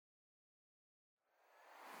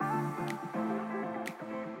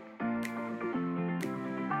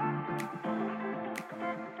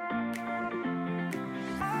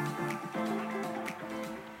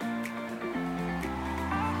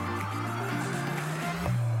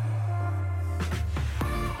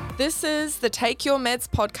This is the Take Your Meds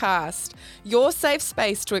podcast, your safe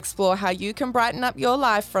space to explore how you can brighten up your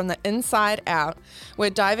life from the inside out. We're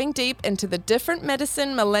diving deep into the different medicine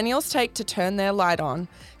millennials take to turn their light on.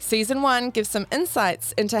 Season 1 gives some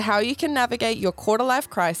insights into how you can navigate your quarter-life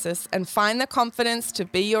crisis and find the confidence to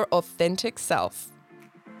be your authentic self.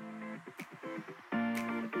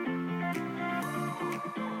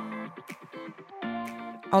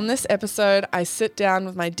 On this episode, I sit down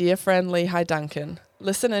with my dear friend Lehigh Duncan.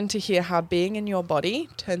 Listen in to hear how being in your body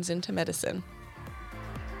turns into medicine.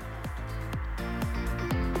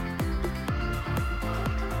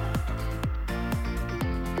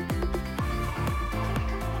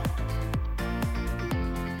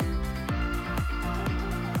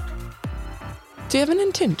 Do you have an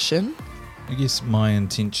intention? I guess my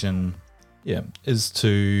intention, is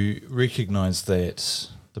to recognize that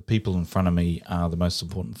the people in front of me are the most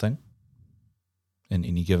important thing in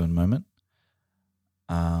any given moment.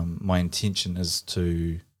 My intention is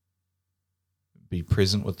to be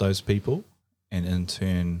present with those people and in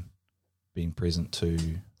turn being present to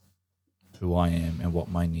who I am and what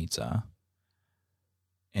my needs are.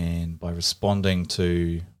 And by responding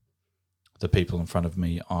to the people in front of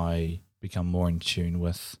me, I become more in tune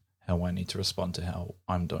with how I need to respond to how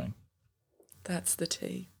I'm doing. That's the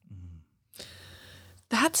tea.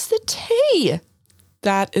 That's the tea.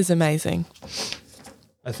 That is amazing.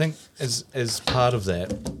 I think as part of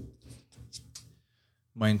that,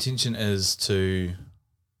 my intention is to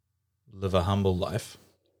live a humble life,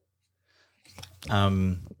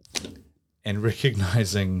 and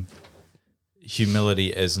recognizing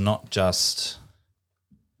humility as not just,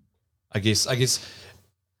 I guess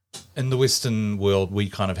in the Western world, we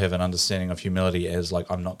kind of have an understanding of humility as like,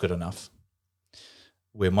 I'm not good enough.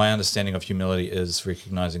 Where my understanding of humility is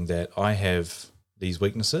recognizing that I have these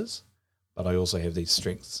weaknesses, but I also have these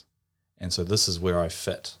strengths. And so this is where I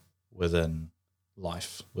fit within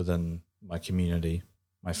life, within my community,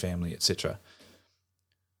 my family, etc.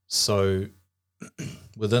 So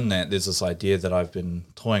within that, there's this idea that I've been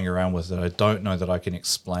toying around with that I don't know that I can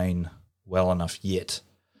explain well enough yet,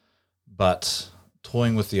 but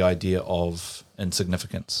toying with the idea of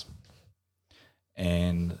insignificance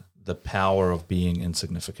and the power of being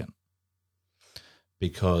insignificant.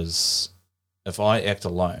 Because if I act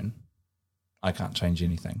alone, I can't change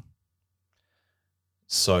anything.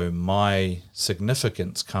 So my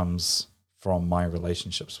significance comes from my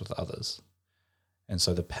relationships with others. And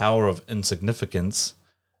so the power of insignificance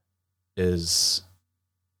is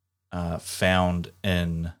found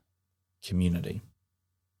in community.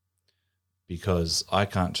 Because I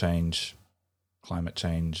can't change climate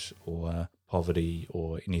change or poverty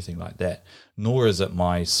or anything like that, nor is it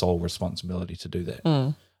my sole responsibility to do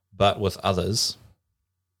that. But with others,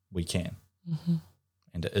 we can. Mm-hmm.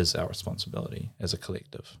 And it is our responsibility as a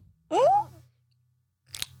collective.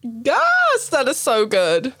 Yes, that is so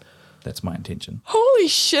good. That's my intention. Holy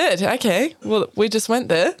shit. Okay. Well, we just went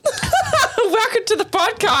there. Welcome to the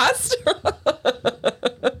podcast.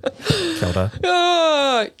 Kia ora.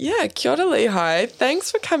 Oh, yeah, kia ora, Lehigh.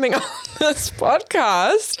 Thanks for coming on this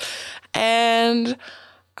podcast. And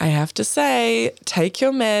I have to say, Take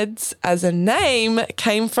Your Meds as a name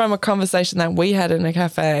came from a conversation that we had in a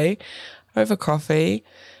cafe over coffee,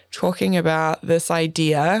 talking about this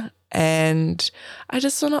idea. And I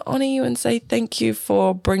just want to honor you and say thank you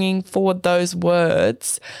for bringing forward those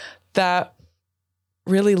words that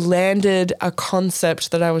really landed a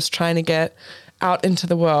concept that I was trying to get out into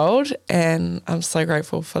the world. And I'm so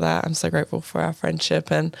grateful for that. I'm so grateful for our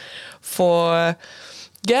friendship and for,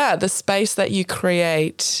 the space that you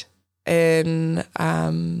create in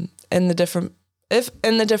the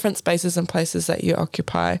different spaces and places that you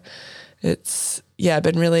occupy. It's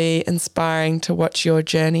been really inspiring to watch your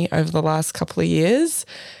journey over the last couple of years,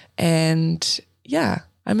 and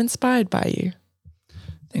I'm inspired by you.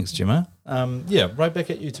 Thanks, Gemma. Right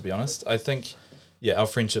back at you, to be honest. I think our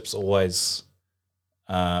friendship's always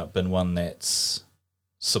been one that's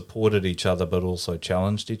supported each other but also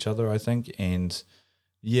challenged each other, I think. And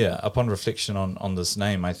upon reflection on this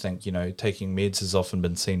name, I think, taking meds has often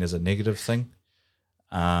been seen as a negative thing.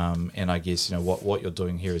 And I guess, what you're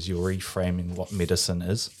doing here is you're reframing what medicine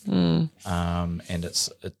is. And it's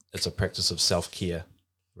a practice of self-care,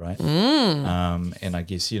 right? And I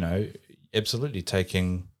guess, absolutely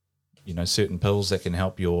taking, certain pills that can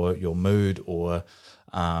help your mood or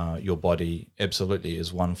your body absolutely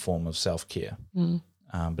is one form of self-care.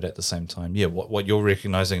 But at the same time, what you're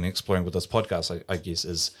recognizing and exploring with this podcast, I guess,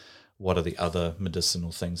 is what are the other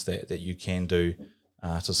medicinal things that you can do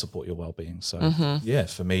to support your well-being. So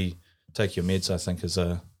for me, Take Your Meds, I think, is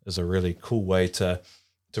a really cool way to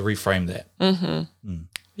reframe that.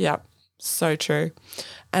 Yeah, so true.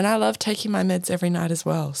 And I love taking my meds every night as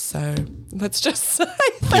well. So let's just say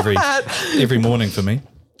that. Every morning for me.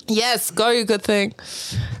 Yes, go, you good thing.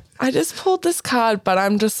 I just pulled this card, but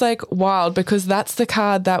I'm just like wild because that's the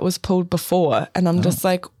card that was pulled before. And I'm just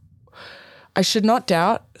like, I should not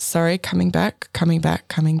doubt. Sorry, coming back,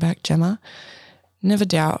 Gemma. Never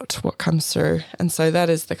doubt what comes through. And so that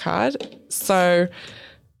is the card. So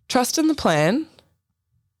trust in the plan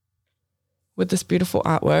with this beautiful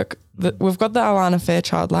artwork. We've got the Alana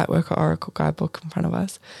Fairchild Lightworker Oracle Guidebook in front of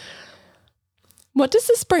us. What does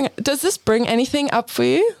this bring? Does this bring anything up for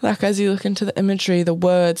you? Like as you look into the imagery, the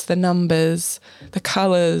words, the numbers, the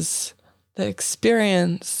colors, the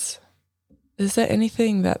experience, is there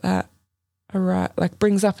anything that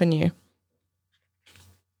brings up in you?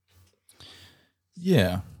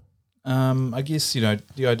 Yeah. I guess, the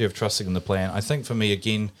idea of trusting in the plan, I think for me,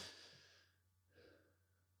 again,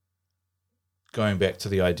 going back to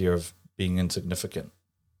the idea of being insignificant,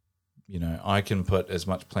 I can put as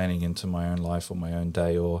much planning into my own life or my own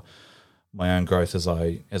day or my own growth as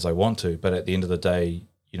I want to, but at the end of the day,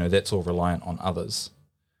 that's all reliant on others.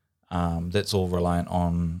 That's all reliant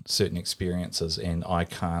on certain experiences, and I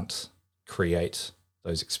can't create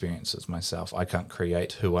those experiences myself. I can't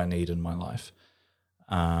create who I need in my life.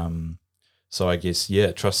 So I guess,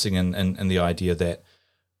 trusting in the idea that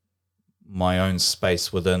my own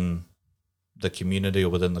space within the community or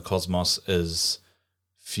within the cosmos is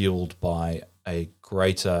fueled by a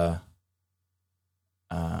greater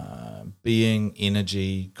being,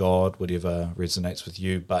 energy, God, whatever resonates with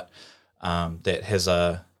you, but that has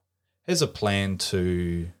a plan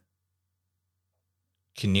to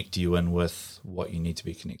connect you in with what you need to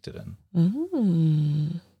be connected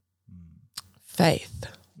in. Faith.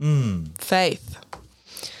 Faith.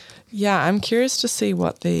 Yeah, I'm curious to see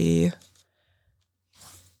what this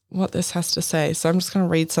has to say. So I'm just going to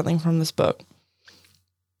read something from this book.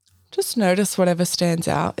 Just notice whatever stands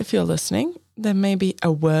out if you're listening. There may be a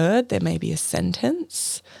word, there may be a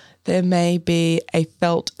sentence, there may be a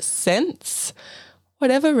felt sense.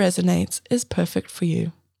 Whatever resonates is perfect for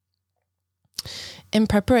you. In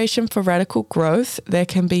preparation for radical growth, there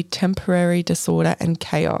can be temporary disorder and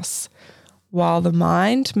chaos. While the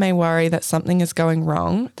mind may worry that something is going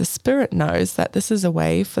wrong, the spirit knows that this is a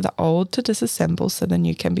way for the old to disassemble so the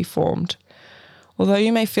new can be formed. Although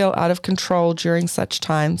you may feel out of control during such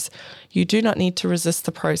times, you do not need to resist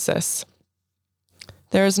the process.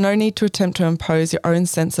 There is no need to attempt to impose your own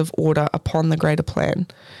sense of order upon the greater plan.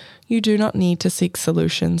 You do not need to seek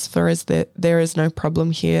solutions, for there is no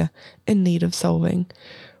problem here in need of solving.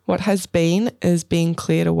 What has been is being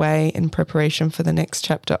cleared away in preparation for the next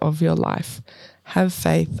chapter of your life. Have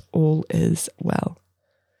faith, all is well.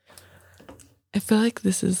 I feel like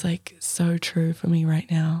this is like so true for me right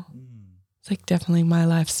now. It's like definitely my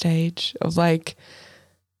life stage of like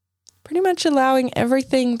pretty much allowing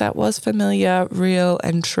everything that was familiar, real,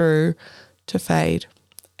 and true to fade.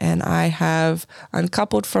 And I have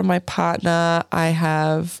uncoupled from my partner. I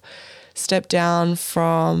have stepped down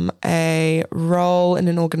from a role in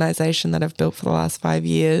an organization that I've built for the last 5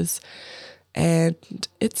 years. And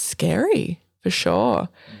it's scary for sure.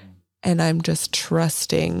 And I'm just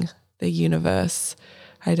trusting the universe.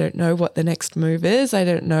 I don't know what the next move is. I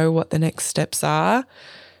don't know what the next steps are.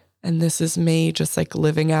 And this is me just like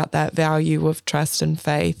living out that value of trust and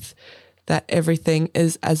faith that everything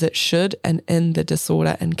is as it should, and in the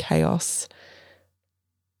disorder and chaos,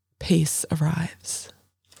 peace arrives.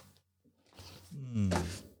 And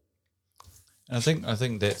I think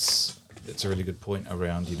that's a really good point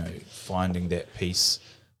around, finding that peace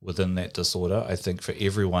within that disorder. I think for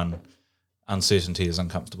everyone, uncertainty is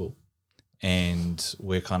uncomfortable. And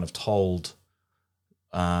we're kind of told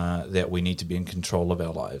that we need to be in control of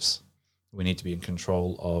our lives. We need to be in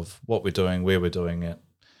control of what we're doing, where we're doing it,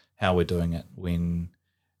 how we're doing it, when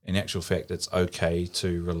in actual fact it's okay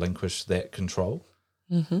to relinquish that control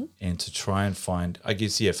and to try and find, I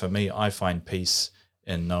guess, for me, I find peace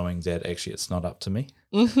in knowing that actually it's not up to me.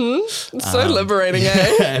 It's so liberating,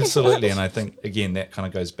 eh? Absolutely. And I think, again, that kind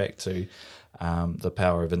of goes back to the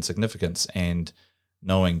power of insignificance and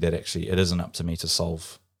knowing that actually it isn't up to me to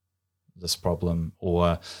solve this problem,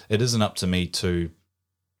 or it isn't up to me to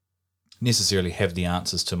necessarily have the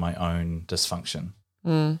answers to my own dysfunction.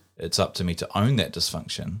 It's up to me to own that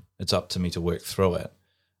dysfunction. It's up to me to work through it,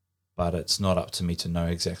 but it's not up to me to know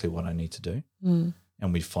exactly what I need to do.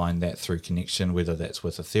 And we find that through connection, whether that's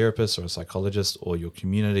with a therapist or a psychologist or your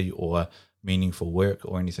community or meaningful work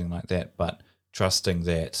or anything like that, but trusting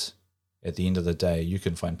that at the end of the day, you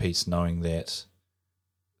can find peace knowing that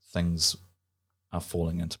things are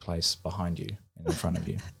falling into place behind you and in front of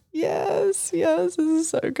you. Yes, this is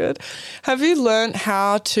so good. Have you learned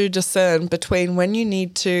how to discern between when you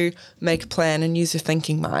need to make a plan and use your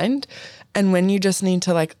thinking mind and when you just need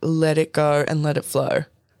to like let it go and let it flow?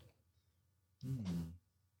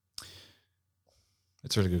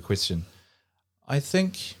 That's a really good question. I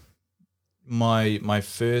think my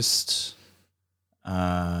first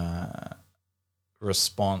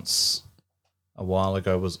response a while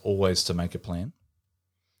ago was always to make a plan.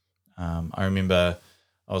 I remember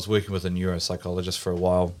I was working with a neuropsychologist for a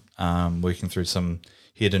while, working through some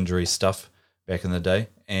head injury stuff back in the day,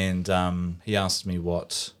 and he asked me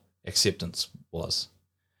what acceptance was.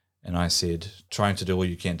 And I said, trying to do all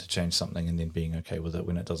you can to change something and then being okay with it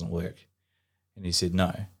when it doesn't work. And he said,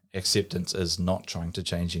 no, acceptance is not trying to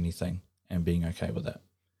change anything and being okay with it.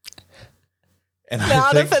 And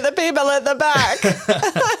Louder for the people at the back.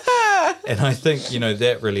 And I think,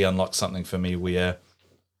 that really unlocked something for me where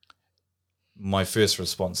my first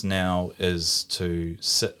response now is to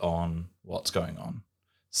sit on what's going on,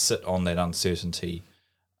 sit on that uncertainty,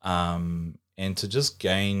 and to just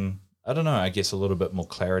gain, I don't know, I guess a little bit more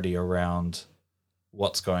clarity around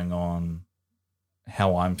what's going on,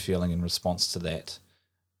 how I'm feeling in response to that,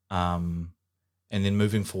 and then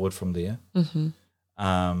moving forward from there. Mm-hmm.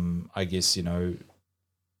 I guess,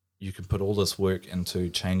 you can put all this work into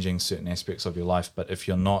changing certain aspects of your life, but if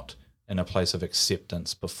you're not in a place of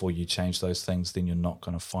acceptance before you change those things, then you're not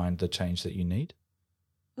going to find the change that you need.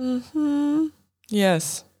 Mm-hmm.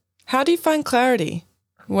 Yes. How do you find clarity?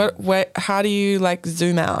 How do you like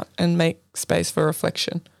zoom out and make space for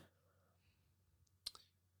reflection?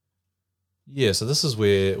 Yeah, so this is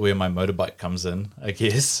where my motorbike comes in, I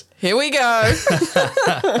guess. Here we go.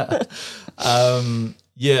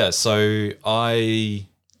 So I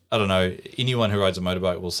don't know, anyone who rides a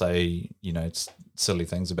motorbike will say, it's silly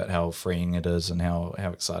things about how freeing it is and how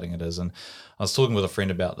exciting it is. And I was talking with a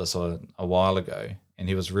friend about this a while ago, and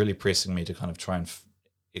he was really pressing me to kind of try and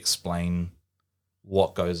explain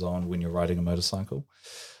what goes on when you're riding a motorcycle.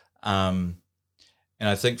 And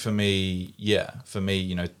I think for me,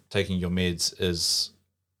 taking your meds is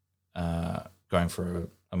going for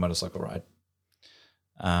a motorcycle ride.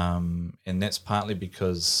 And that's partly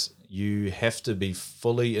because you have to be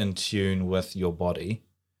fully in tune with your body.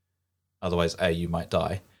 Otherwise, A, you might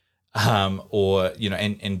die. And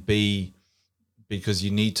B, because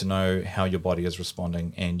you need to know how your body is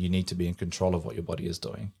responding and you need to be in control of what your body is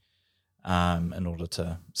doing in order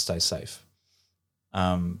to stay safe.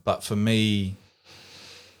 But for me,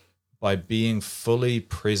 by being fully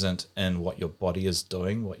present in what your body is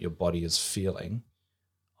doing, what your body is feeling,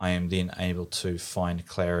 I am then able to find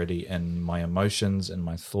clarity in my emotions and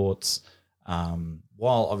my thoughts,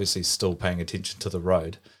 while obviously still paying attention to the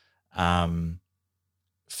road.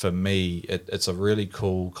 For me, it's a really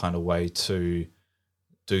cool kind of way to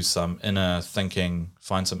do some inner thinking,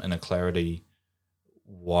 find some inner clarity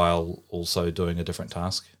while also doing a different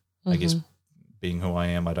task. Mm-hmm. I guess being who I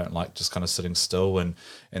am, I don't like just kind of sitting still, and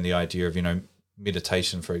the idea of,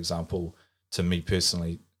 meditation, for example, to me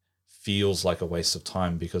personally feels like a waste of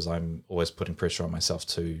time because I'm always putting pressure on myself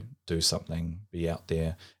to do something, be out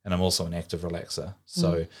there, and I'm also an active relaxer.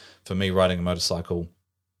 So for me, riding a motorcycle,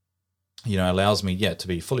 allows me, to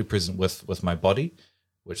be fully present with my body,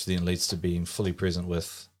 which then leads to being fully present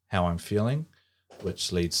with how I'm feeling,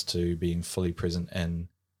 which leads to being fully present in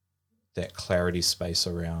that clarity space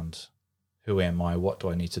around who am I, what do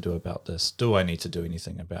I need to do about this, do I need to do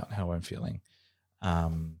anything about how I'm feeling,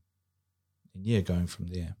 and going from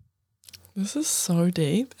there. This is so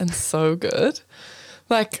deep and so good.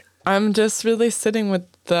 Like, I'm just really sitting with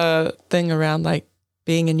the thing around like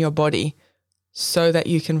being in your body so that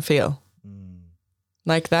you can feel.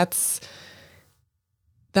 Like that's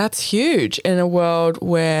huge in a world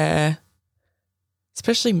where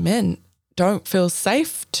especially men don't feel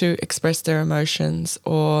safe to express their emotions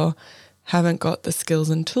or haven't got the skills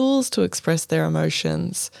and tools to express their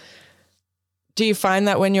emotions. Do you find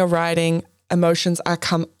that when you're riding, emotions are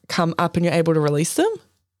come up and you're able to release them?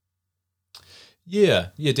 Yeah,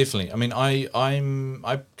 definitely. I mean,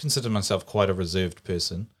 I consider myself quite a reserved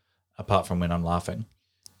person, apart from when I'm laughing.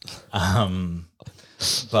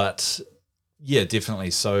 But yeah,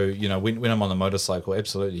 definitely. So, when I'm on the motorcycle,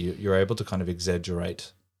 absolutely, you're able to kind of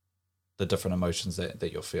exaggerate the different emotions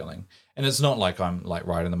that you're feeling. And it's not like I'm like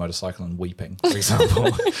riding the motorcycle and weeping, for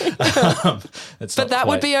example. But that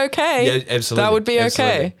would be okay. Yeah, absolutely. That would be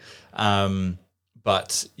okay.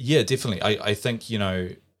 But yeah, definitely. I think,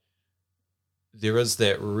 there is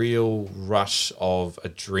that real rush of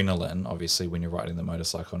adrenaline, obviously, when you're riding the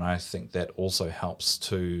motorcycle. And I think that also helps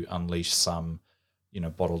to unleash some,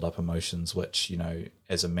 bottled up emotions, which,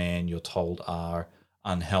 as a man, you're told are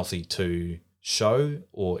unhealthy to show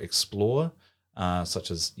or explore,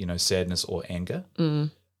 such as, sadness or anger.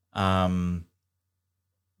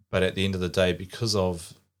 But at the end of the day,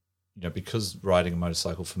 because riding a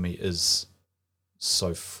motorcycle for me is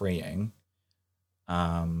so freeing,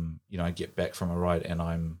 I get back from a ride and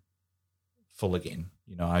I'm full again.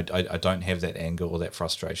 I don't have that anger or that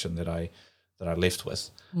frustration that I left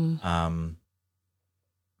with.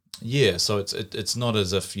 So it's not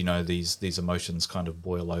as if these emotions kind of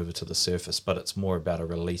boil over to the surface, but it's more about a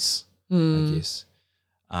release, I guess.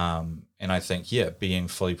 And I think being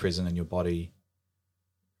fully present in your body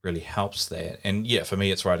really helps that. And for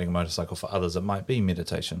me, it's riding a motorcycle. For others, it might be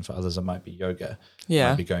meditation. For others, it might be yoga. It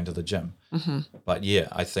might be going to the gym. But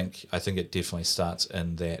I think it definitely starts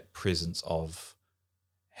in that presence of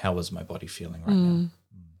how is my body feeling right now.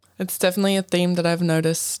 It's definitely a theme that I've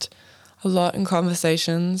noticed a lot in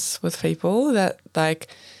conversations with people, that like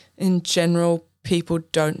in general, people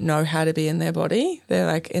don't know how to be in their body. They're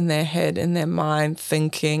like in their head, in their mind,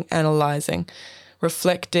 thinking, analyzing,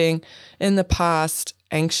 reflecting in the past,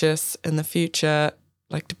 anxious in the future,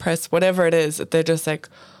 like depressed, whatever it is. They're just like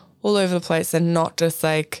all over the place, and not just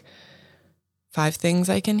like 5 things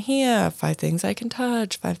I can hear, 5 things I can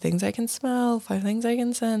touch, 5 things I can smell, 5 things I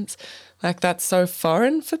can sense. Like that's so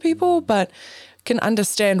foreign for people, but can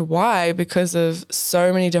understand why, because of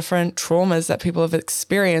so many different traumas that people have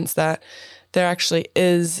experienced, that there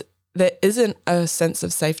isn't a sense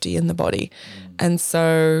of safety in the body. And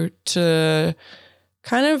so to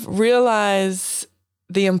kind of realize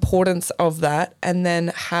the importance of that, and then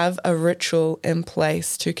have a ritual in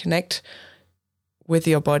place to connect with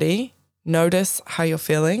your body, notice how you're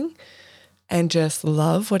feeling, and just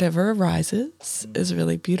love whatever arises is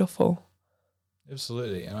really beautiful.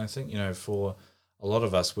 Absolutely. And I think, for a lot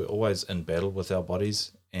of us, we're always in battle with our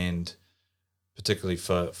bodies, and particularly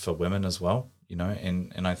for women as well,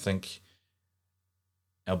 and I think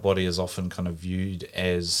our body is often kind of viewed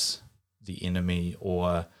as the enemy,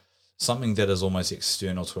 or something that is almost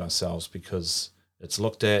external to ourselves, because it's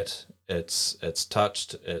looked at, it's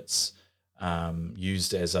touched, it's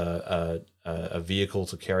used as a vehicle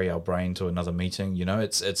to carry our brain to another meeting.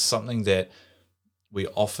 It's something that we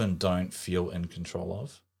often don't feel in control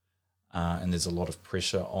of, and there's a lot of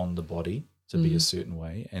pressure on the body to be a certain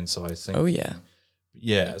way. And so I think,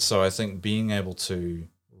 so I think being able to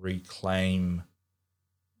reclaim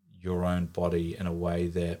your own body in a way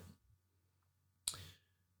that,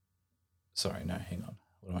 what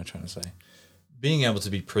am I trying to say? Being able to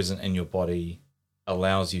be present in your body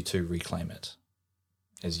allows you to reclaim it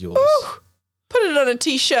as yours. Ooh, put it on a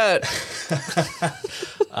t-shirt.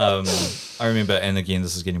 I remember, and again,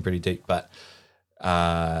 this is getting pretty deep, but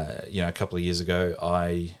a couple of years ago,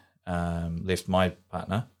 I left my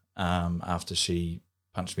partner after she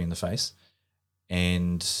punched me in the face,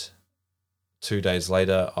 and 2 days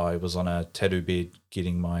later, I was on a tattoo bed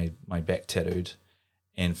getting my back tattooed.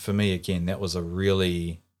 And for me, again, that was a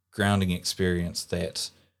really grounding experience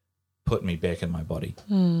that put me back in my body.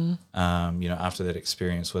 After that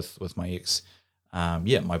experience with my ex,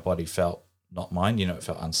 my body felt not mine. It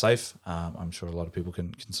felt unsafe. I'm sure a lot of people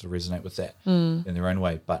can sort of resonate with that in their own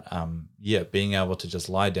way. But being able to just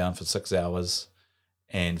lie down for 6 hours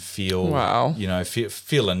and feel,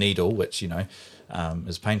 feel a needle, which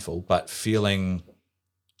is painful, but feeling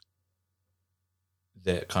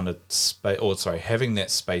that kind of space, having that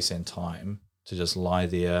space and time to just lie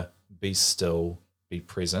there, be still, be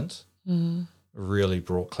present, really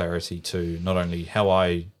brought clarity to not only how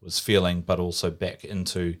I was feeling, but also back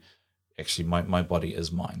into actually my body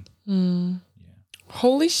is mine.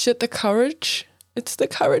 Holy shit, the courage. It's the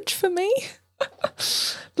courage for me.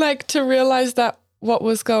 Like to realize that what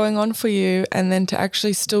was going on for you, and then to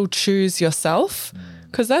actually still choose yourself,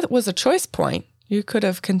 because that was a choice point. You could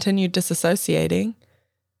have continued disassociating,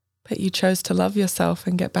 but you chose to love yourself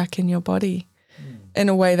and get back in your body in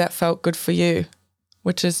a way that felt good for you,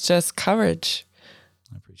 which is just courage.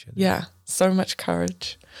 I appreciate that. Yeah, so much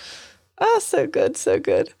courage. Oh, so good, so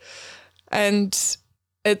good. And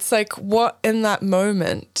it's like, what in that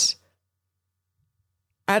moment,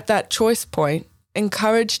 at that choice point,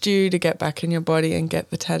 encouraged you to get back in your body and get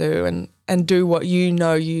the tattoo and do what you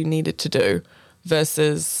know you needed to do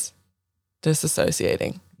versus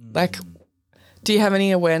disassociating? Like, do you have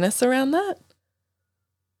any awareness around that?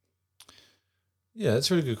 Yeah,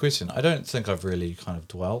 that's a really good question. I don't think I've really kind of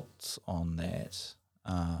dwelt on that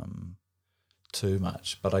too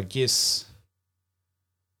much, but I guess,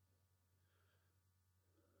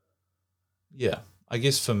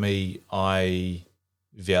 for me, I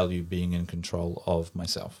value being in control of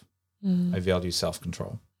myself. I value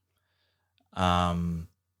self-control. And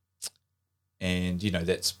And,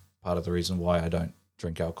 that's part of the reason why I don't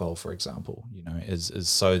drink alcohol, for example, is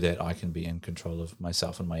so that I can be in control of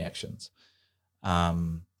myself and my actions.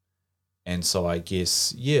 And so I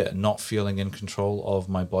guess, not feeling in control of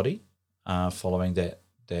my body following that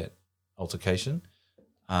altercation,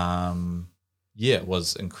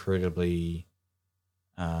 was incredibly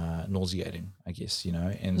nauseating, I guess,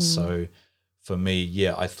 And so for me,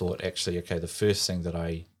 I thought actually, okay, the first thing that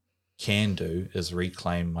I can do is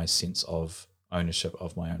reclaim my sense of ownership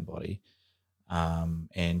of my own body.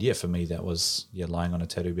 And for me, that was, lying on a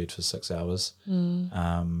tattoo bed for 6 hours.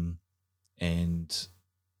 And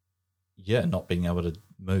not being able to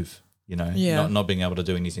move, not being able to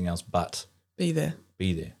do anything else but be there.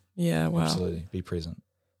 Yeah, wow. Absolutely, be present.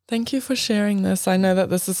 Thank you for sharing this. I know that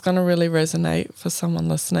this is going to really resonate for someone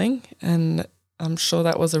listening, and I'm sure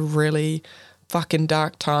that was a really fucking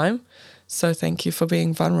dark time. So thank you for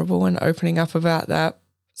being vulnerable and opening up about that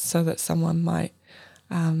so that someone might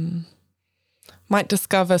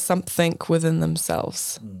discover something within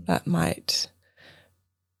themselves that might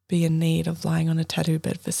be in need of lying on a tattoo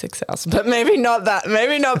bed for 6 hours. But maybe not that,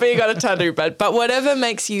 maybe not being on a tattoo bed, but whatever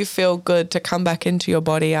makes you feel good to come back into your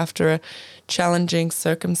body after a challenging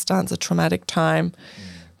circumstance, a traumatic time.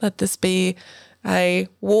 Let this be a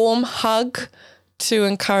warm hug to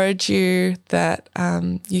encourage you that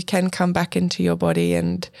you can come back into your body,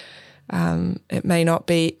 and it may not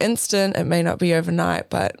be instant, it may not be overnight,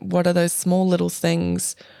 but what are those small little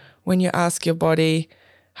things when you ask your body,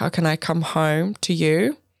 how can I come home to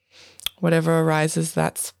you? Whatever arises,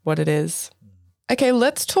 that's what it is. Okay,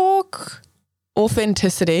 let's talk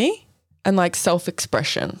authenticity and like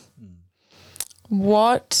self-expression.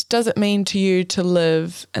 What does it mean to you to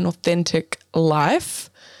live an authentic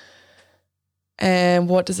life? And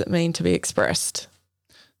what does it mean to be expressed?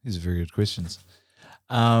 These are very good questions.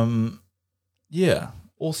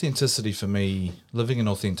 Authenticity for me, living an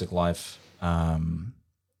authentic life, I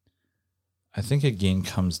think again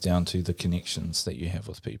comes down to the connections that you have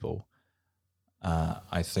with people.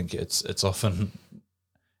 I think it's often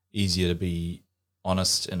easier to be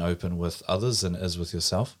honest and open with others than it is with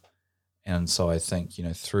yourself. And so I think,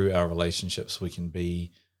 through our relationships, we can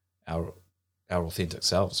be our authentic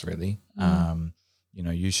selves, really.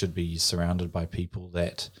 You should be surrounded by people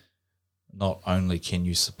that not only can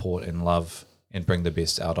you support and love and bring the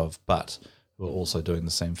best out of, but who are also doing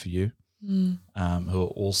the same for you, who are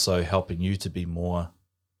also helping you to be more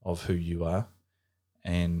of who you are.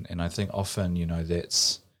 And I think often,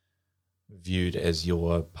 that's viewed as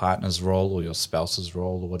your partner's role or your spouse's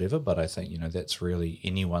role or whatever, but I think, that's really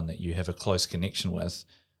anyone that you have a close connection with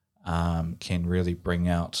can really bring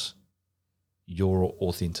out your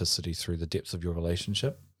authenticity through the depth of your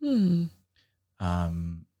relationship. And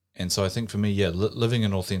so I think for me, living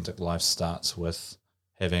an authentic life starts with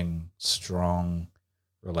having strong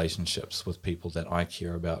relationships with people that I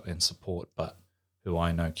care about and support, but who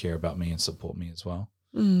I know care about me and support me as well.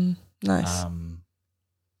 Nice.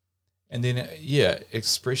 And then,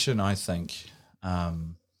 expression, I think,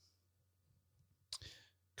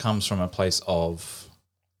 comes from a place of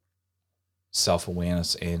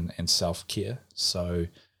self-awareness and self-care. So,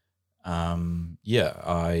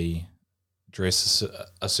 I dress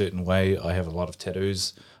a certain way. I have a lot of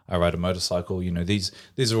tattoos. I ride a motorcycle. These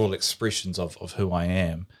are all expressions of who I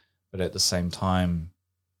am. But at the same time,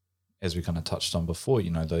 as we kind of touched on before,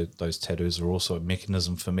 those tattoos are also a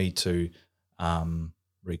mechanism for me to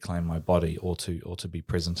reclaim my body or to be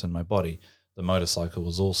present in my body. The motorcycle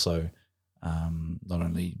was also not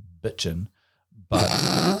only bitchin',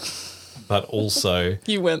 but also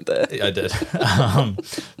you went there. I did,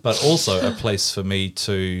 but also a place for me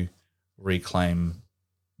to reclaim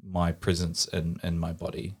my presence in my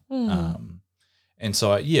body. And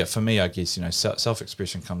so, for me, I guess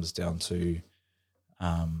self-expression comes down to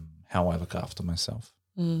how I look after myself.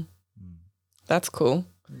 That's cool.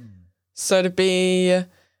 So to be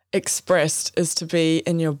expressed is to be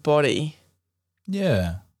in your body.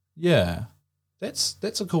 Yeah. That's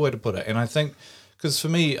a cool way to put it. And I think, because for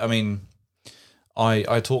me, I mean,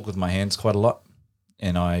 I talk with my hands quite a lot,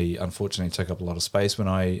 and I unfortunately take up a lot of space when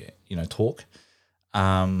I, talk.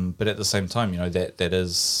 But at the same time, that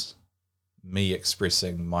is me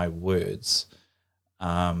expressing my words.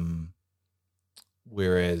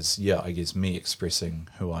 Whereas, I guess me expressing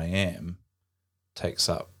who I am takes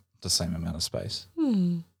up the same amount of space.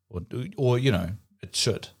 Or it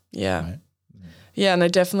should. Yeah. Right? Yeah, and I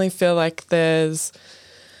definitely feel like there's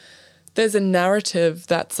a narrative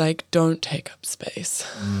that's like, don't take up space,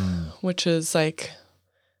 which is like,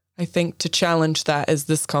 I think to challenge that is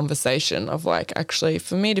this conversation of like, actually,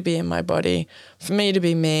 for me to be in my body, for me to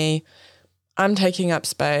be me, I'm taking up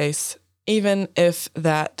space. even if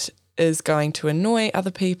that is going to annoy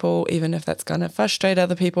other people, even if that's going to frustrate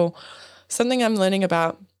other people. Something I'm learning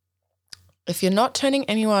about, if you're not turning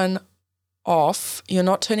anyone off, you're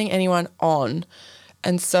not turning anyone on.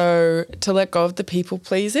 And so to let go of the people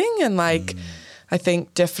pleasing and like, I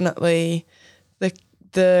think definitely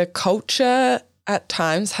the culture at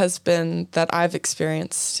times has been that I've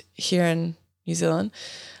experienced here in New Zealand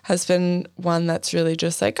has been one that's really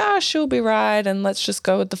just like, she'll be right and let's just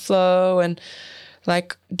go with the flow and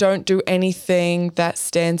like don't do anything that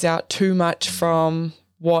stands out too much from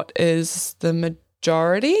what is the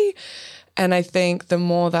majority. And I think the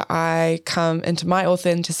more that I come into my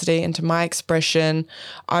authenticity, into my expression,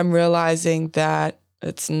 I'm realizing that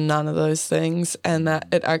it's none of those things and that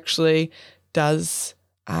it actually does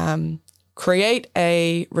create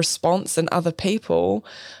a response in other people.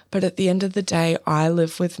 But at the end of the day, I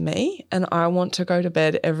live with me and I want to go to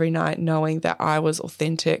bed every night knowing that I was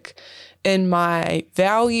authentic in my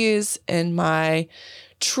values, in my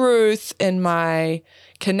truth, in my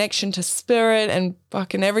connection to spirit and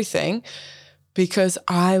fucking everything, because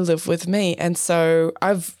I live with me. And so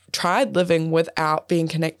I've tried living without being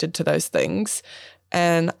connected to those things.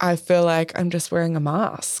 And I feel like I'm just wearing a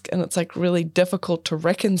mask and it's like really difficult to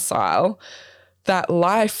reconcile that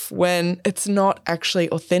life when it's not actually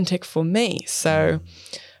authentic for me. So,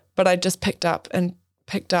 but I just picked up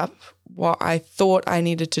what I thought I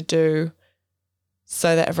needed to do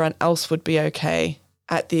so that everyone else would be okay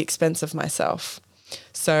at the expense of myself.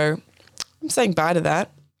 So I'm saying bye to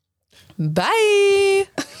that. Bye.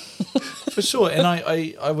 For sure. And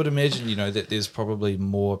I would imagine, that there's probably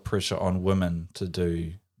more pressure on women to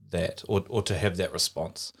do that or to have that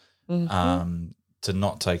response, to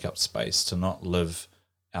not take up space, to not live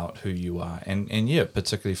out who you are. And yeah,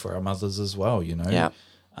 particularly for our mothers as well, who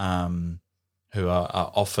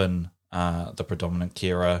are often the predominant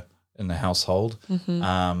carer in the household, who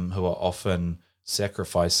are often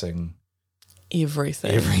sacrificing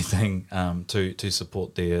everything to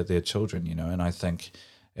support their children, and I think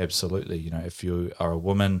absolutely, if you are a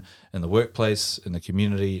woman in the workplace, in the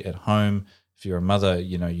community, at home, if you're a mother,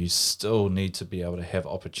 you still need to be able to have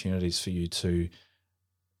opportunities for you to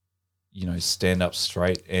stand up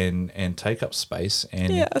straight and take up space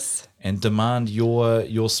and demand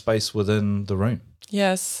your space within the room.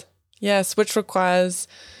 Yes, which requires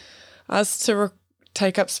us to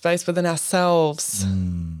take up space within ourselves.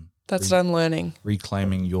 That's what I'm learning.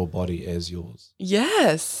 Reclaiming your body as yours.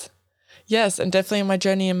 Yes, and definitely in my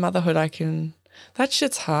journey in motherhood, that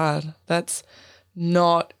shit's hard. That's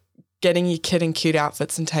not getting your kid in cute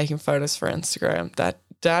outfits and taking photos for Instagram.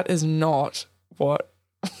 That is not what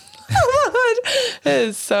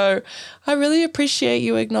is. So I really appreciate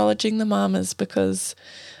you acknowledging the mamas, because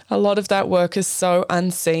a lot of that work is so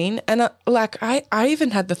unseen. And I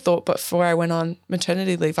even had the thought before I went on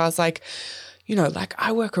maternity leave, I was like,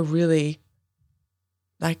 I work a really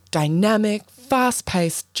dynamic,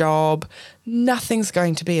 fast-paced job. Nothing's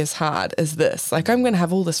going to be as hard as this. I'm going to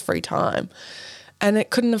have all this free time. And it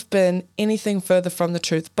couldn't have been anything further from the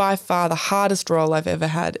truth. By far, the hardest role I've ever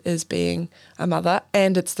had is being a mother,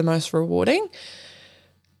 and it's the most rewarding.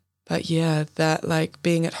 But yeah, that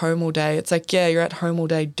being at home all day, it's you're at home all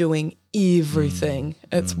day doing everything.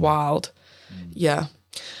 It's wild. Yeah.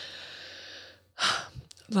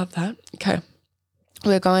 Love that. Okay.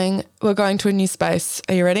 We're going to a new space.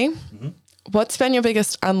 Are you ready? Mm-hmm. What's been your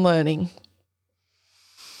biggest unlearning?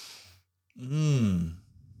 My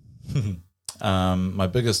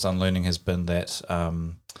biggest unlearning has been that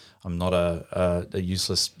I'm not a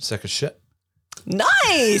useless sack of shit.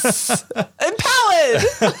 Nice. Empowered.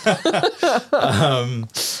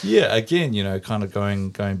 Yeah, again, kind of going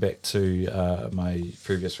back to my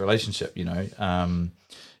previous relationship,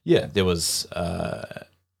 there was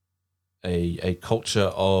a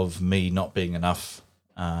culture of me not being enough,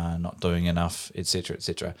 not doing enough, etc.,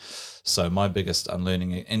 etc. So my biggest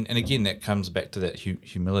unlearning, and again, that comes back to that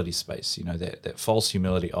humility space, that false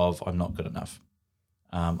humility of I'm not good enough,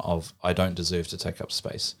 of I don't deserve to take up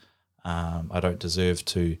space, I don't deserve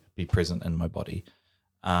to be present in my body,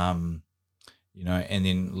 and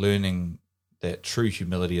then learning that true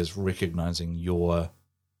humility is recognizing your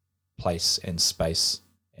place and space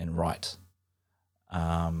and right.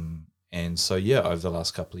 And so, over the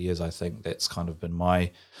last couple of years, I think that's kind of been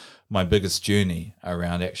my biggest journey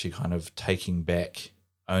around actually kind of taking back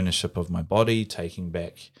ownership of my body, taking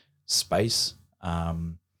back space,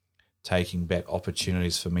 taking back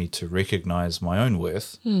opportunities for me to recognize my own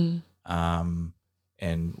worth, and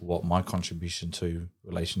what my contribution to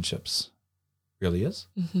relationships really is.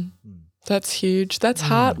 Mm-hmm. That's huge. That's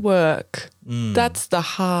hard work. That's the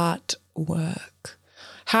hard work.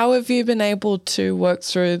 How have you been able to work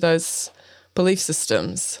through those belief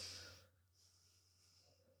systems?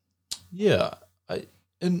 Yeah,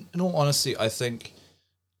 in all honesty, I think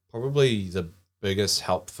probably the biggest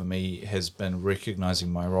help for me has been recognizing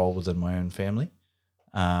my role within my own family.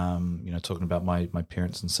 Talking about my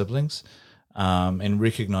parents and siblings, and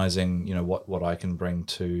recognizing what I can bring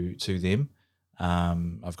to them.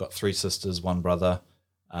 I've got 3 sisters, 1 brother.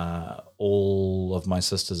 All of my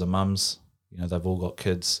sisters are mums. They've all got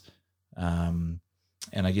kids. And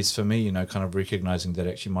I guess for me, kind of recognizing that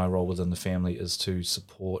actually my role within the family is to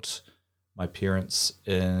support my parents,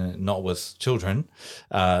 not with children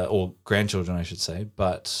or grandchildren, I should say,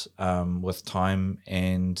 but with time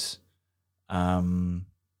and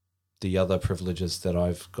the other privileges that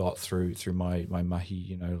I've got through my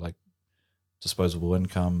mahi, like disposable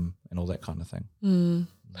income and all that kind of thing.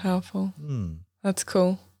 Powerful. That's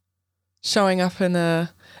cool. Showing up in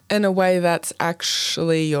a way that's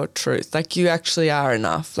actually your truth. Like you actually are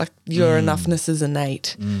enough. Like your enoughness is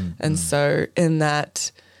innate. And so in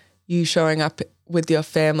that, you showing up with your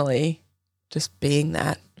family, just being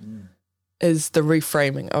that is the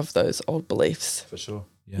reframing of those old beliefs. For sure.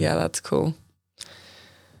 Yeah, that's cool.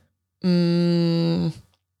 So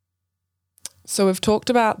we've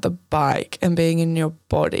talked about the bike and being in your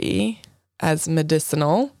body as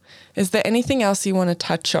medicinal. Is there anything else you want to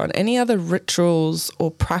touch on? Any other rituals or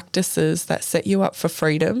practices that set you up for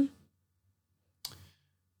freedom?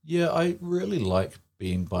 Yeah, I really like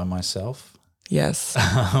being by myself. Yes.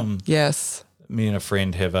 Yes. Me and a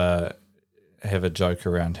friend have a joke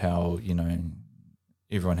around how,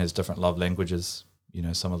 everyone has different love languages.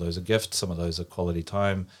 Some of those are gifts, some of those are quality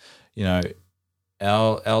time.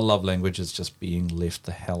 Our love language is just being left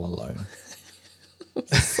the hell alone.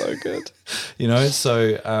 So good. On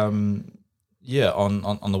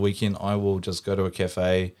the weekend I will just go to a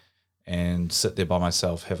cafe and sit there by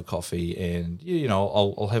myself, have a coffee, and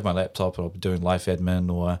I'll have my laptop and I'll be doing life admin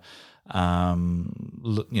or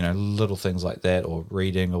little things like that, or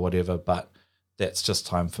reading or whatever. But that's just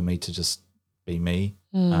time for me to just be me,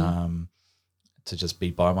 to just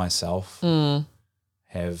be by myself,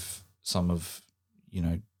 have some of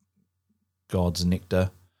God's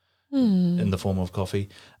nectar in the form of coffee,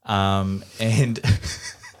 and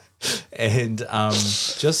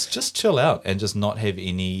just chill out and just not have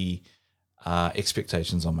any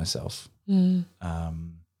expectations on myself. That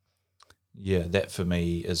for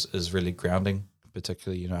me is really grounding,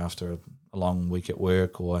 particularly after a long week at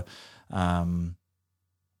work, or after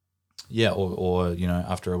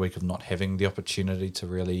a week of not having the opportunity to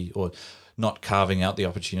really, or not carving out the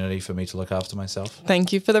opportunity for me to look after myself.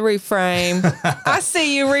 Thank you for the reframe. I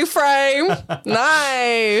see you, reframe.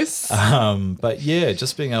 Nice. But yeah,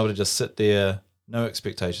 just being able to just sit there, no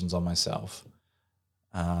expectations on myself,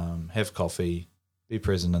 have coffee, be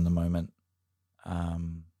present in the moment.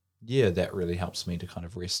 That really helps me to kind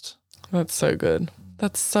of rest. That's so good.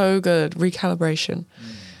 That's so good. Recalibration.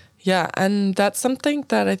 Yeah, and that's something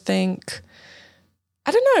that I think,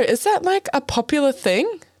 I don't know, is that like a popular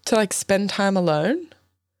thing to like spend time alone?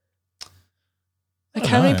 Like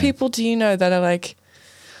how many people do you know that are like,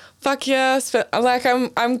 fuck yes, but like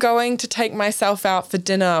I'm going to take myself out for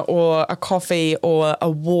dinner or a coffee or a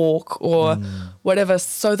walk or whatever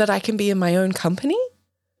so that I can be in my own company?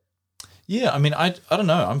 Yeah, I mean, I don't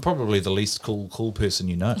know. I'm probably the least cool person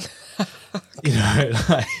you know. I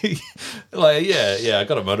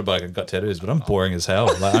got a motorbike and got tattoos, but I'm boring as hell.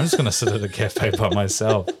 Like, I'm just going to sit at a cafe by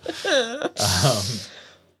myself.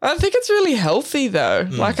 I think it's really healthy though.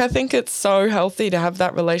 Like, I think it's so healthy to have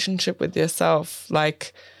that relationship with yourself.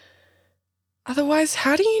 Like, otherwise,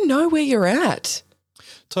 how do you know where you're at?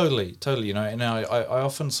 Totally. And I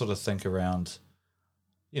often sort of think around,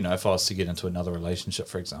 if I was to get into another relationship,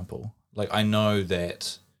 for example, like I know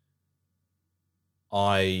that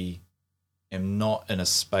I am not in a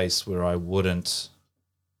space where I wouldn't.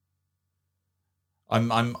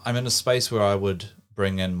 I'm in a space where I would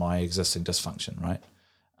bring in my existing dysfunction, right?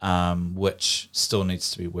 Which still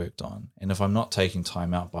needs to be worked on. And if I'm not taking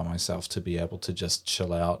time out by myself to be able to just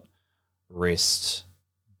chill out, rest,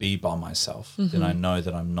 be by myself, then I know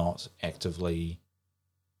that I'm not actively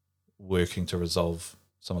working to resolve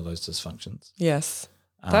some of those dysfunctions. Yes.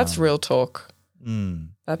 That's real talk.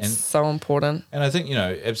 That's so important. And I think,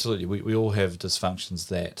 absolutely, we all have dysfunctions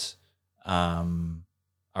that are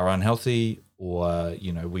unhealthy, or,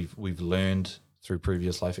 we've learned through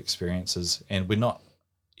previous life experiences, and we're not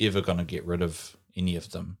ever going to get rid of any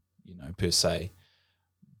of them, per se.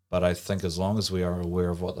 But I think as long as we are aware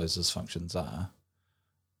of what those dysfunctions are,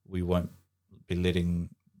 we won't be letting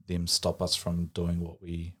them stop us from doing what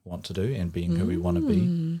we want to do and being who we want to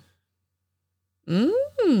be.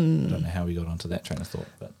 I don't know how we got onto that train of thought,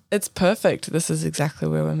 but It's perfect. This is exactly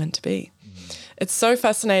where we're meant to be. It's so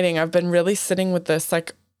fascinating. I've been really sitting with this,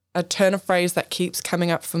 like a turn of phrase that keeps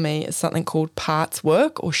coming up for me is something called parts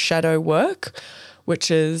work or shadow work,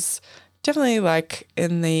 which is definitely like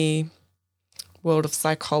in the world of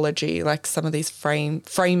psychology, like some of these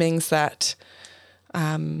framings that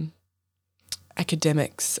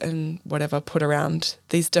academics and whatever put around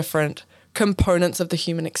these different components of the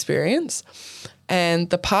human experience. And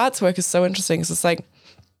the parts work is so interesting. So it's like,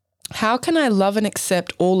 how can I love and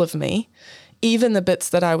accept all of me, even the bits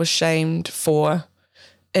that I was shamed for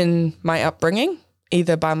in my upbringing,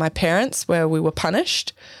 either by my parents where we were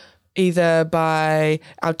punished, either by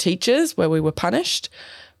our teachers where we were punished,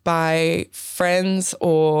 by friends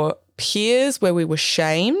or peers where we were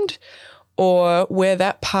shamed, or where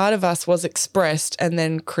that part of us was expressed and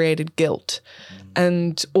then created guilt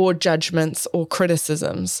and or judgments or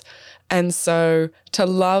criticisms. And so to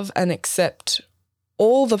love and accept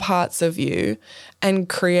all the parts of you and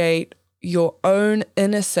create your own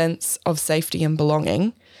inner sense of safety and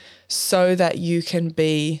belonging so that you can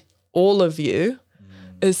be all of you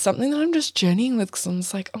is something that I'm just journeying with, because I'm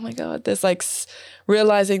just like, oh my God, there's like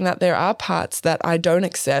realizing that there are parts that I don't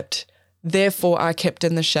accept, therefore are kept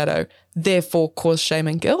in the shadow, therefore cause shame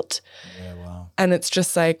and guilt. yeah, wow. And it's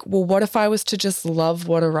just like, well, what if I was to just love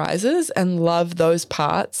what arises and love those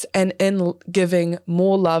parts, and in giving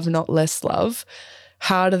more love, not less love,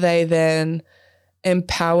 how do they then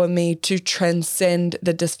empower me to transcend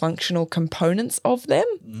the dysfunctional components of them?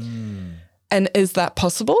 And is that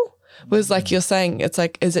possible? Was like you're saying, it's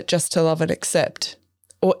like, is it just to love and accept?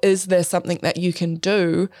 Or is there something that you can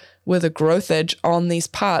do with a growth edge on these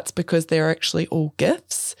parts because they're actually all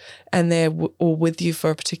gifts and they're all with you for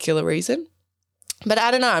a particular reason? But I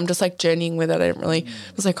don't know. I'm just like journeying with it. I didn't really,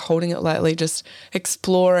 I was like holding it lightly, just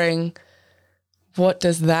exploring what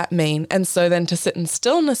does that mean? And so then to sit in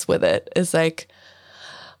stillness with it is like,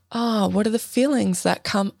 oh, what are the feelings that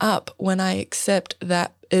come up when I accept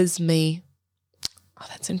that is me? Oh,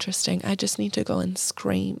 that's interesting. I just need to go and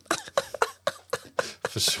scream.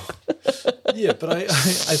 For sure. Yeah, but I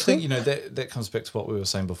think, that comes back to what we were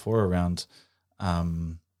saying before around,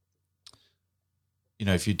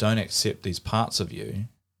 if you don't accept these parts of you,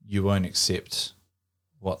 you won't accept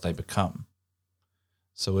what they become.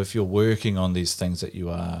 So if you're working on these things that you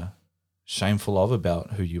are shameful of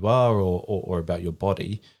about who you are or about your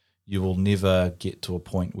body, you will never get to a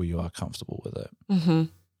point where you are comfortable with it. Mm-hmm.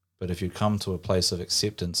 But if you come to a place of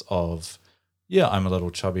acceptance of, yeah, I'm a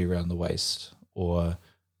little chubby around the waist, or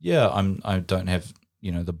yeah, I don't have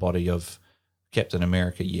the body of Captain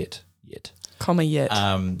America yet, Comma yet.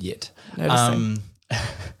 Yet. Noticing.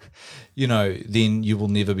 Then you will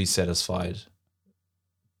never be satisfied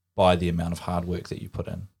by the amount of hard work that you put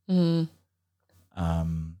in.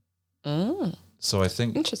 So I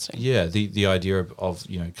think, interesting. Yeah, the idea of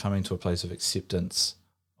coming to a place of acceptance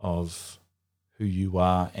of who you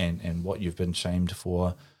are and what you've been shamed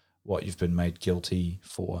for, what you've been made guilty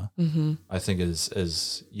for, I think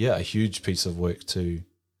is a huge piece of work to.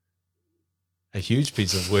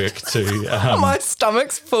 My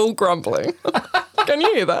stomach's full grumbling. Can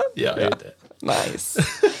you hear that? Yeah, I heard that. Nice.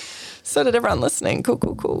 So did everyone listening. Cool.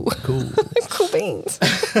 Cool beans.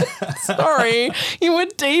 Sorry, you were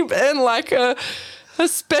deep in like a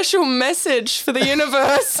special message for the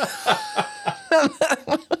universe.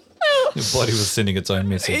 Your body was sending its own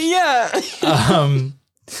message. Yeah.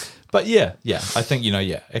 But yeah, I think,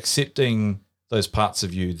 accepting those parts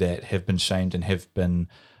of you that have been shamed and have been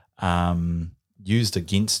used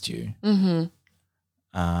against you,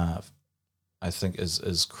 I think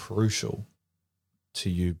is crucial to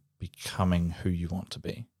you becoming who you want to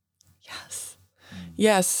be.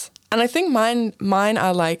 Yes. And I think mine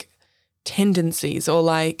are like tendencies or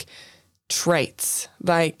like traits,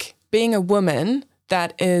 like being a woman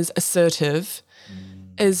that is assertive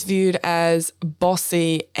is viewed as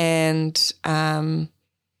bossy and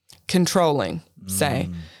controlling, say.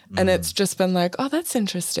 And it's just been like, oh, that's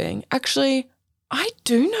interesting. Actually, I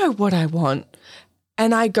do know what I want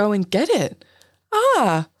and I go and get it.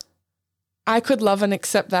 I could love and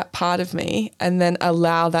accept that part of me and then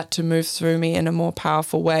allow that to move through me in a more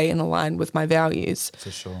powerful way and align with my values.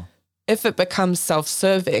 For sure. If it becomes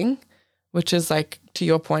self-serving, which is like to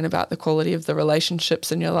your point about the quality of the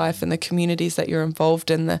relationships in your life and the communities that you're involved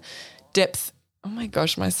in, the depth. Oh my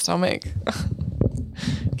gosh, my stomach.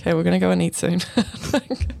 Okay, we're going to go and eat soon.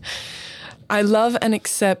 I love and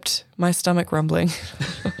accept my stomach rumbling.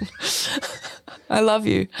 I love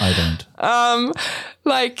you. I don't.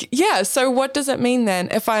 Like, yeah, so what does it mean then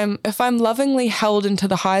if I'm lovingly held into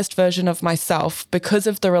the highest version of myself because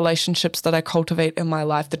of the relationships that I cultivate in my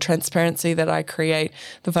life, the transparency that I create,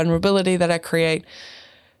 the vulnerability that I create,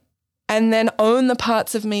 and then own the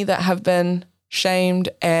parts of me that have been shamed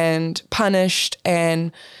and punished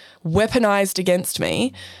and weaponized against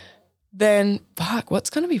me, then fuck, what's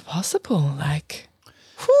going to be possible? Like,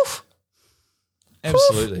 whew.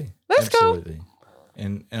 Absolutely. Let's go.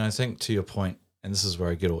 And I think to your point, and this is where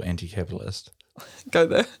I get all anti-capitalist. Go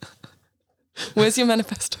there. Where's your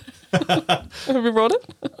manifesto? Have you brought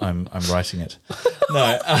it? I'm writing it.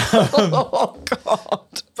 No. Oh,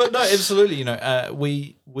 God. But no, absolutely. You know,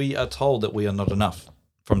 we are told that we are not enough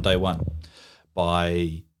from day one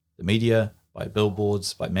by the media, by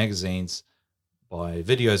billboards, by magazines, by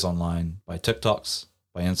videos online, by TikToks,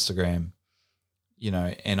 by Instagram, you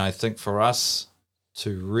know, and I think for us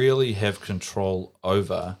to really have control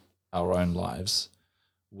over our own lives,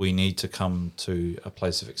 we need to come to a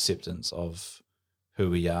place of acceptance of who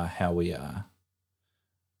we are, how we are,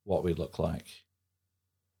 what we look like,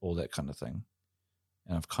 all that kind of thing.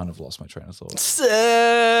 And I've kind of lost my train of thought.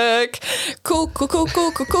 Sick. Cool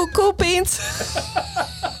beans.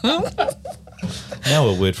 Now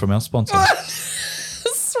a word from our sponsor.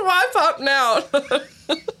 Swipe up now.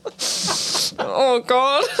 Oh,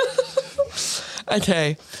 God.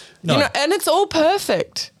 Okay. No. You know, and it's all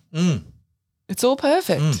perfect. It's all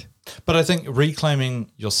perfect. But I think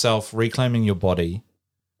reclaiming yourself, reclaiming your body,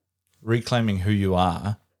 reclaiming who you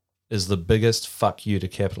are is the biggest fuck you to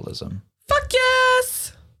capitalism. Fuck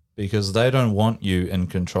yes. Because they don't want you in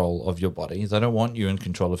control of your body. They don't want you in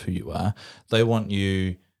control of who you are. They want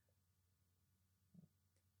you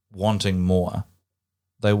wanting more.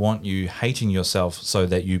 They want you hating yourself so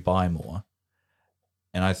that you buy more.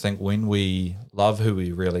 And I think when we love who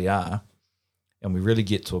we really are and we really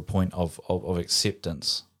get to a point of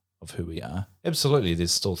acceptance of who we are, absolutely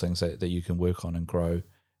there's still things that you can work on and grow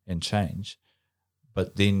and change.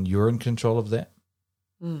 But then you're in control of that,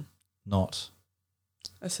 not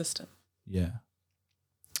a system. Yeah.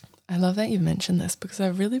 I love that you mentioned this because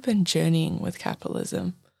I've really been journeying with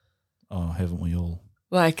capitalism. Oh, haven't we all?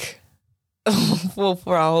 Like, well,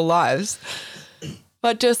 for our whole lives.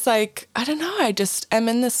 But just like, I don't know, I just am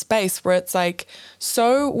in this space where it's like,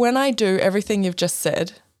 so when I do everything you've just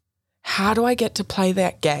said, how do I get to play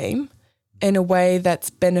that game in a way that's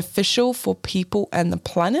beneficial for people and the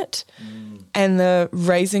planet and the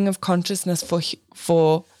raising of consciousness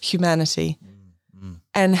for humanity?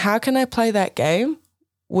 And how can I play that game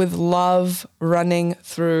with love running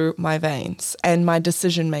through my veins and my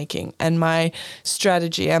decision making and my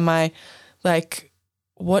strategy and my, like,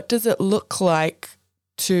 what does it look like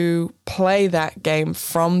to play that game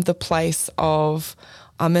from the place of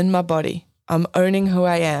I'm in my body, I'm owning who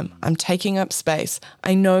I am, I'm taking up space,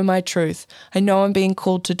 I know my truth, I know I'm being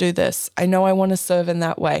called to do this, I know I want to serve in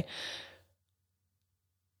that way.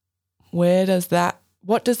 What does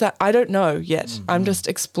that, I don't know yet. I'm just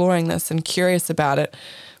exploring this and curious about it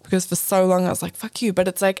because for so long I was like, fuck you. But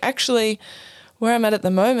it's like, actually where I'm at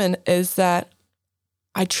the moment is that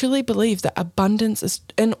I truly believe that abundance is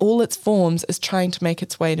in all its forms is trying to make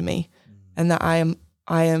its way to me, and that I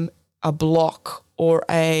am a block or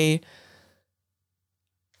a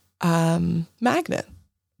magnet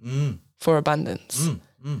for abundance.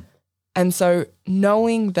 And so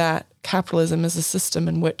knowing that capitalism is a system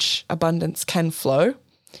in which abundance can flow,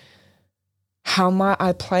 how might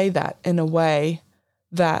I play that in a way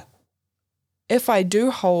that if I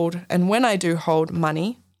do hold, and when I do hold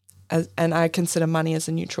money, and I consider money as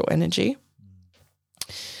a neutral energy,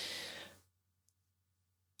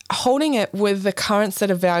 holding it with the current set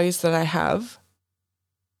of values that I have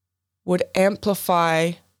would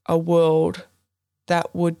amplify a world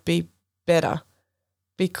that would be better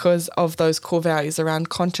because of those core values around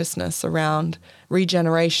consciousness, around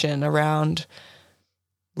regeneration, around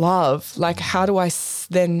love. Like, how do I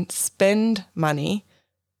then spend money?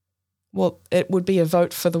 Well, it would be a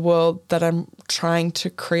vote for the world that I'm trying to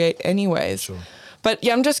create anyways. Sure. But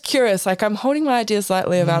yeah, I'm just curious. Like, I'm holding my ideas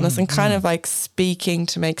lightly around this and kind of like speaking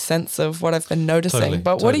to make sense of what I've been noticing.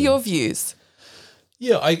 But what are your views?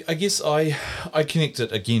 Yeah, I guess I connect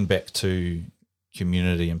it again back to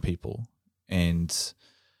community and people, and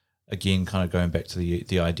again, kind of going back to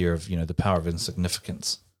the idea of, you know, the power of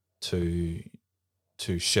insignificance to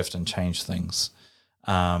shift and change things.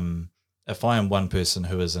 If I am one person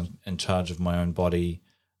who is in charge of my own body,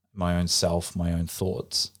 my own self, my own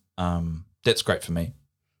thoughts, that's great for me.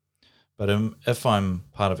 But if I'm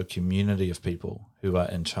part of a community of people who are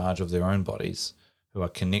in charge of their own bodies, who are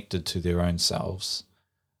connected to their own selves,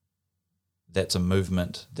 that's a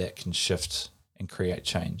movement that can shift and create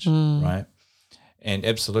change, right? And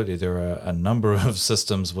absolutely, there are a number of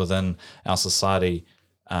systems within our society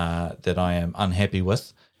that I am unhappy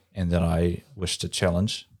with and that I wish to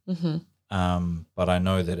challenge. But I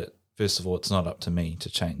know that, first of all, it's not up to me to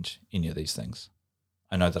change any of these things.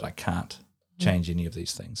 I know that I can't change any of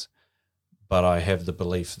these things. But I have the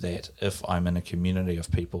belief that if I'm in a community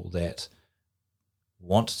of people that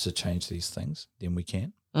want to change these things, then we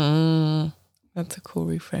can. That's a cool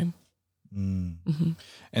reframe.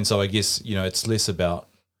 And so I guess, it's less about,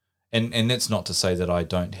 and that's not to say that I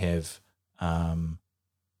don't have,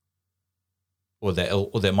 or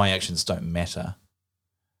that my actions don't matter.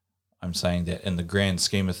 I'm saying that in the grand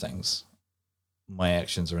scheme of things, my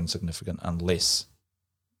actions are insignificant unless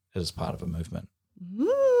it is part of a movement.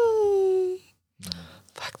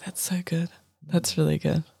 Fuck, that's so good. That's really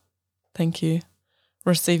good. Thank you.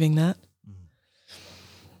 Receiving that.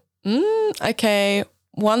 Okay,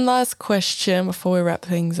 one last question before we wrap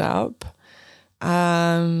things up.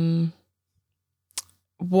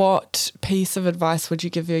 What piece of advice would you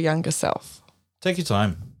give your younger self? Take your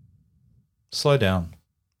time. Slow down.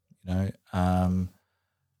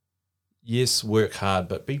 Yes, work hard,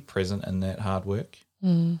 but be present in that hard work.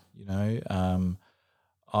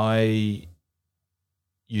 I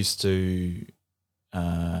used to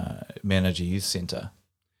manage a youth centre,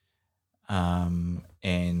 and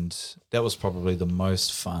that was probably the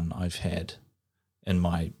most fun I've had in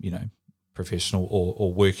my, professional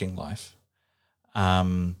or working life.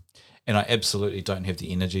 And I absolutely don't have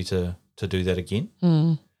the energy to do that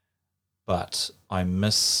again. But I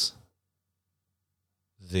miss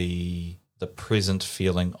the present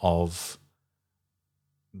feeling of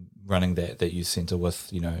running that youth centre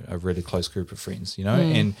with, a really close group of friends,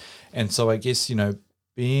 and so I guess,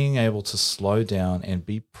 being able to slow down and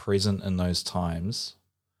be present in those times,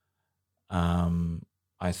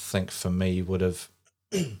 I think for me would have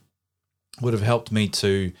helped me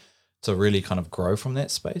to really kind of grow from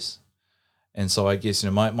that space. And so I guess,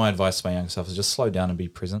 my advice to my young self is just slow down and be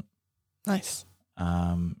present. Nice.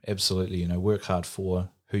 Absolutely, work hard for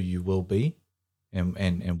who you will be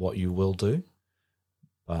and what you will do.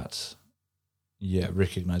 But, yeah,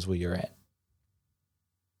 recognize where you're at.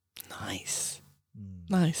 Nice.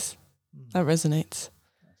 Nice. That resonates.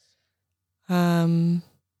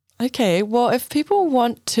 Okay, well, if people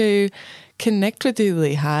want to connect with you,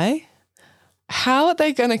 Lehi, how are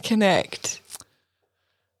they going to connect?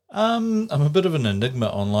 I'm a bit of an enigma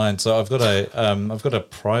online, so I've got a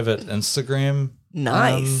private Instagram.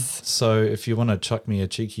 Nice. So if you want to chuck me a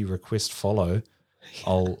cheeky request follow,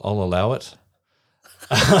 I'll allow it.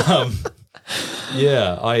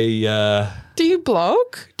 Do you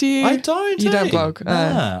blog? I don't. You don't blog?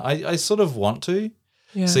 Nah, I sort of want to.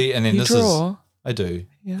 Yeah. See, and then you draw? I do,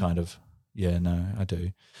 Yeah. kind of. Yeah, no, I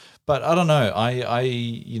do. But I don't know.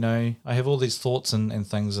 I have all these thoughts and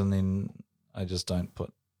things, and then I just don't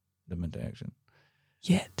put them into action.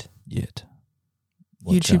 Yet.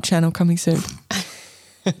 Watch YouTube out. channel coming soon.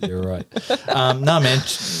 You're right. No, man,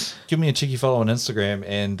 give me a cheeky follow on Instagram,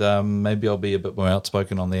 and maybe I'll be a bit more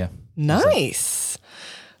outspoken on there. Nice.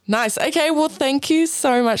 Okay, well, thank you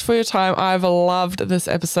so much for your time. I've loved this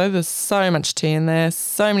episode. There's so much tea in there,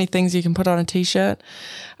 so many things you can put on a t-shirt.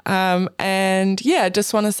 And yeah,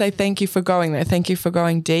 just want to say thank you for going there. Thank you for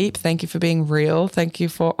going deep. Thank you for being real. Thank you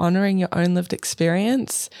for honoring your own lived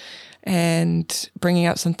experience and bringing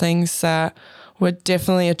up some things that were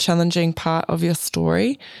definitely a challenging part of your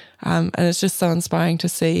story. And it's just so inspiring to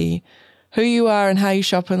see who you are and how you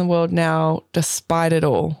show up in the world now, despite it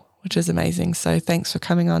all, which is amazing. So thanks for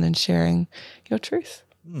coming on and sharing your truth.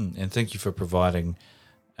 And thank you for providing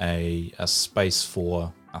a space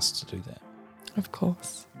for us to do that. Of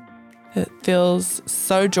course. It feels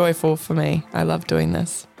so joyful for me. I love doing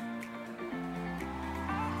this.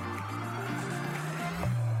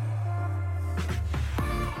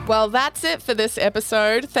 Well, that's it for this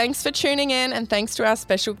episode. Thanks for tuning in, and thanks to our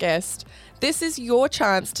special guest. This is your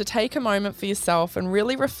chance to take a moment for yourself and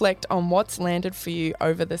really reflect on what's landed for you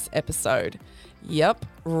over this episode. Yep,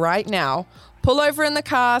 right now. Pull over in the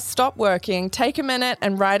car, stop working, take a minute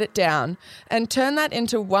and write it down, and turn that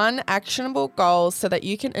into one actionable goal so that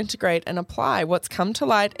you can integrate and apply what's come to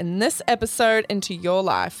light in this episode into your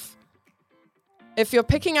life. If you're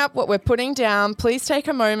picking up what we're putting down, please take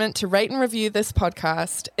a moment to rate and review this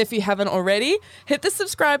podcast. If you haven't already, hit the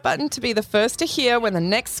subscribe button to be the first to hear when the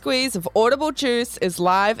next squeeze of Audible Juice is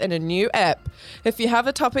live in a new app. If you have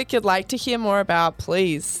a topic you'd like to hear more about,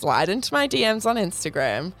 please slide into my DMs on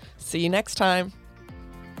Instagram. See you next time.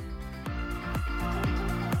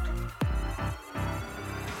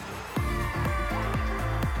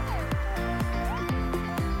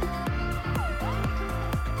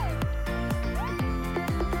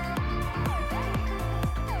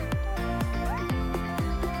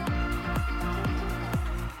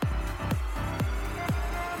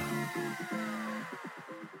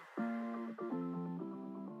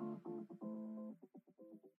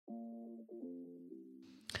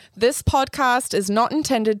 This podcast is not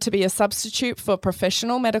intended to be a substitute for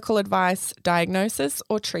professional medical advice, diagnosis,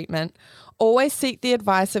 or treatment. Always seek the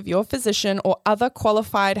advice of your physician or other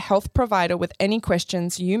qualified health provider with any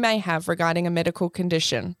questions you may have regarding a medical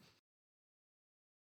condition.